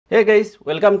Hey guys,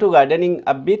 welcome to Gardening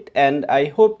Upbeat and I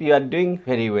hope you are doing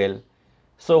very well.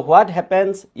 So what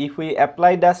happens if we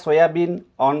apply the soybean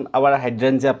on our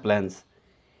hydrangea plants?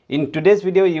 In today's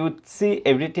video you would see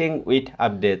everything with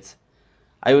updates.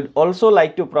 I would also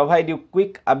like to provide you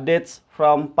quick updates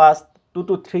from past 2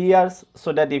 to 3 years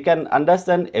so that you can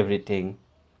understand everything.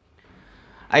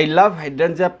 I love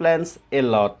hydrangea plants a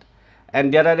lot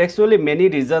and there are actually many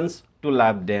reasons to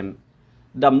love them.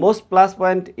 The most plus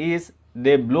point is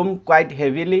they bloom quite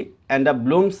heavily and the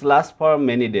blooms last for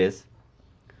many days.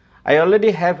 I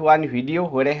already have one video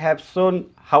where I have shown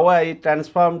how I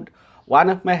transformed one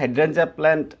of my hydrangea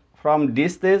plant from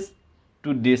this stage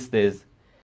to this stage.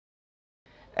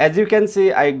 As you can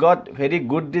see, I got very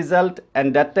good result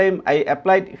and that time I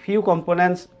applied few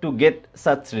components to get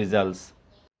such results.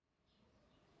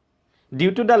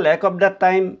 Due to the lack of that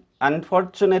time,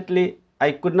 unfortunately,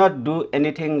 I could not do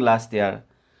anything last year.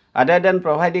 Other than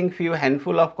providing few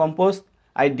handful of compost,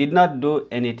 I did not do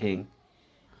anything.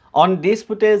 On this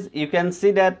footage, you can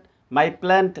see that my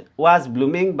plant was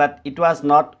blooming but it was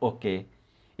not okay.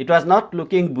 It was not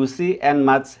looking bushy and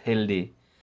much healthy.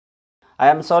 I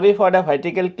am sorry for the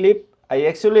vertical clip. I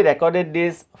actually recorded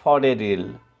this for a reel.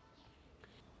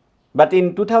 But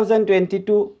in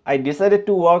 2022, I decided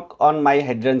to work on my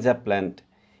hydrangea plant.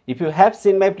 If you have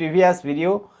seen my previous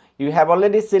video, you have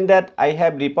already seen that I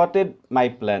have repotted my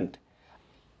plant.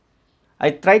 I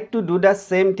tried to do the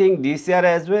same thing this year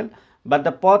as well, but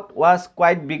the pot was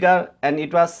quite bigger and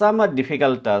it was somewhat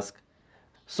difficult task.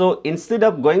 So instead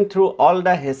of going through all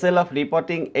the hassle of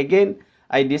repotting again,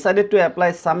 I decided to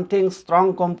apply something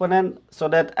strong component so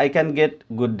that I can get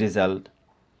good result.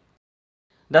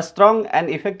 The strong and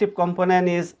effective component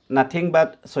is nothing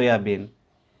but soybean.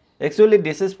 Actually,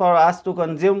 this is for us to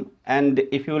consume and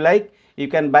if you like, you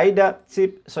can buy the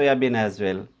cheap soybean as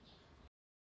well.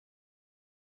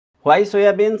 Why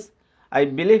soybeans? I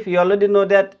believe you already know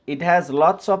that it has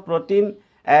lots of protein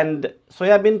and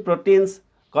soybean proteins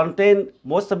contain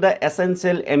most of the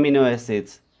essential amino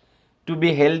acids. To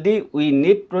be healthy, we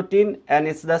need protein and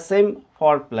it's the same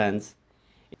for plants.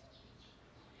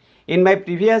 In my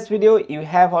previous video, you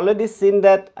have already seen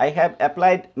that I have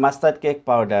applied mustard cake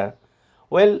powder.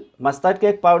 Well, mustard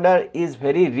cake powder is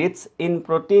very rich in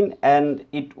protein and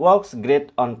it works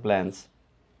great on plants.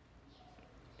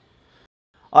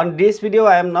 On this video,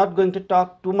 I am not going to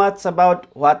talk too much about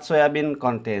what soybean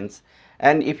contains.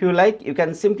 And if you like, you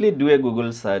can simply do a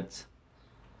Google search.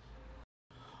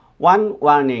 One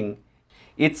warning.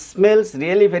 It smells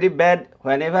really very bad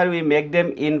whenever we make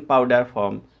them in powder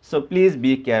form. So please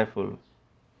be careful.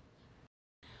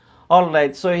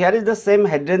 Alright, so here is the same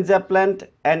hydrangea plant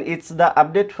and it's the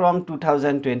update from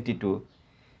 2022.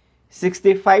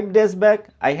 65 days back,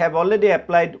 I have already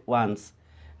applied once.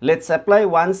 Let's apply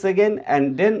once again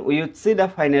and then we would see the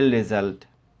final result.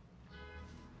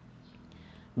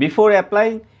 Before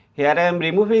applying, here I am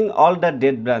removing all the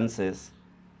dead branches.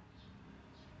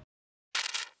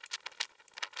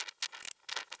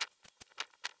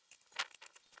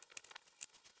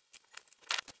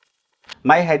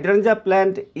 My hydrangea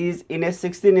plant is in a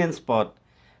 16-inch pot.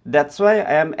 That's why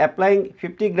I am applying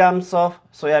 50 grams of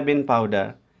soybean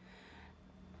powder.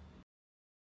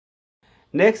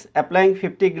 Next, applying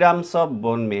 50 grams of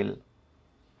bone meal.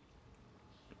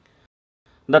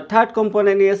 The third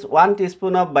component is 1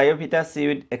 teaspoon of Biovita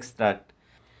seaweed extract.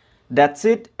 That's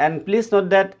it, and please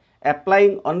note that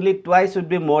applying only twice would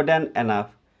be more than enough.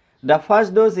 The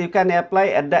first dose you can apply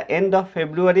at the end of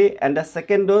February and the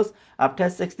second dose after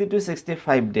 60 to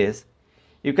 65 days.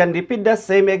 You can repeat the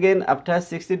same again after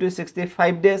 60 to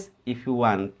 65 days if you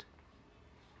want.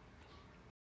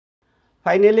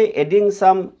 Finally, adding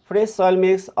some fresh soil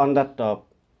mix on the top.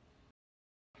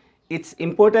 It's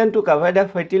important to cover the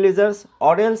fertilizers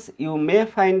or else you may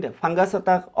find fungus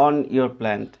attack on your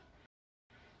plant.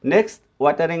 Next,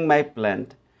 watering my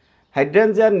plant.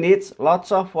 Hydrangea needs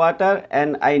lots of water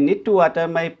and I need to water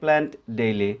my plant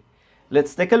daily.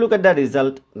 Let's take a look at the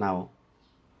result now.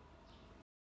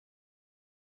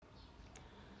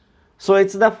 So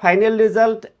it's the final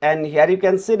result and here you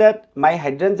can see that my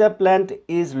hydrangea plant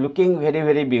is looking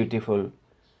very beautiful.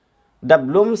 The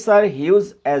blooms are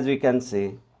huge as we can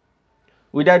see.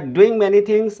 Without doing many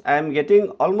things, I am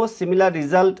getting almost similar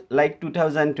result like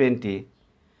 2020.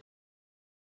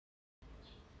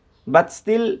 But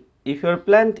still, if your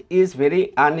plant is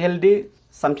very unhealthy,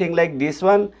 something like this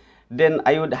one, then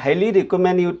I would highly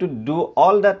recommend you to do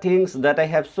all the things that I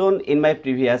have shown in my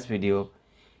previous video.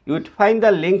 You would find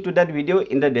the link to that video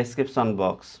in the description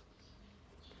box.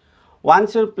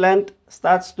 Once your plant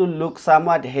starts to look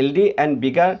somewhat healthy and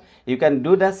bigger, you can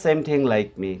do the same thing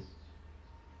like me.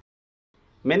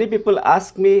 Many people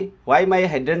ask me why my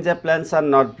hydrangea plants are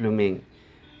not blooming.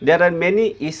 There are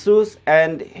many issues,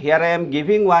 and here I am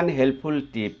giving one helpful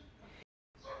tip.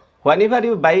 Whenever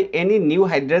you buy any new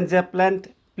hydrangea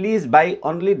plant, please buy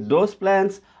only those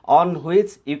plants on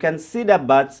which you can see the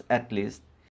buds at least.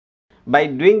 By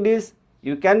doing this,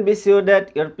 you can be sure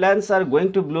that your plants are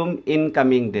going to bloom in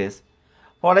coming days.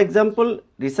 For example,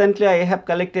 recently I have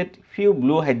collected few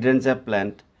blue hydrangea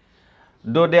plants.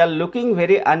 Though they are looking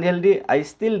very unhealthy, I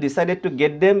still decided to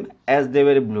get them as they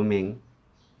were blooming.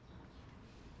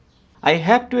 I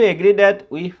have to agree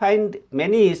that we find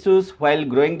many issues while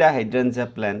growing the hydrangea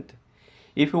plant.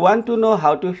 If you want to know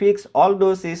how to fix all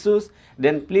those issues,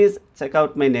 then please check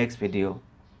out my next video.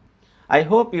 I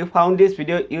hope you found this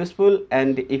video useful,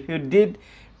 and if you did,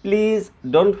 please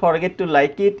don't forget to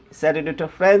like it, share it with your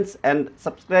friends, and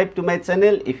subscribe to my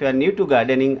channel if you are new to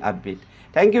gardening upbeat.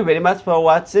 Thank you very much for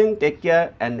watching. Take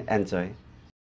care and enjoy.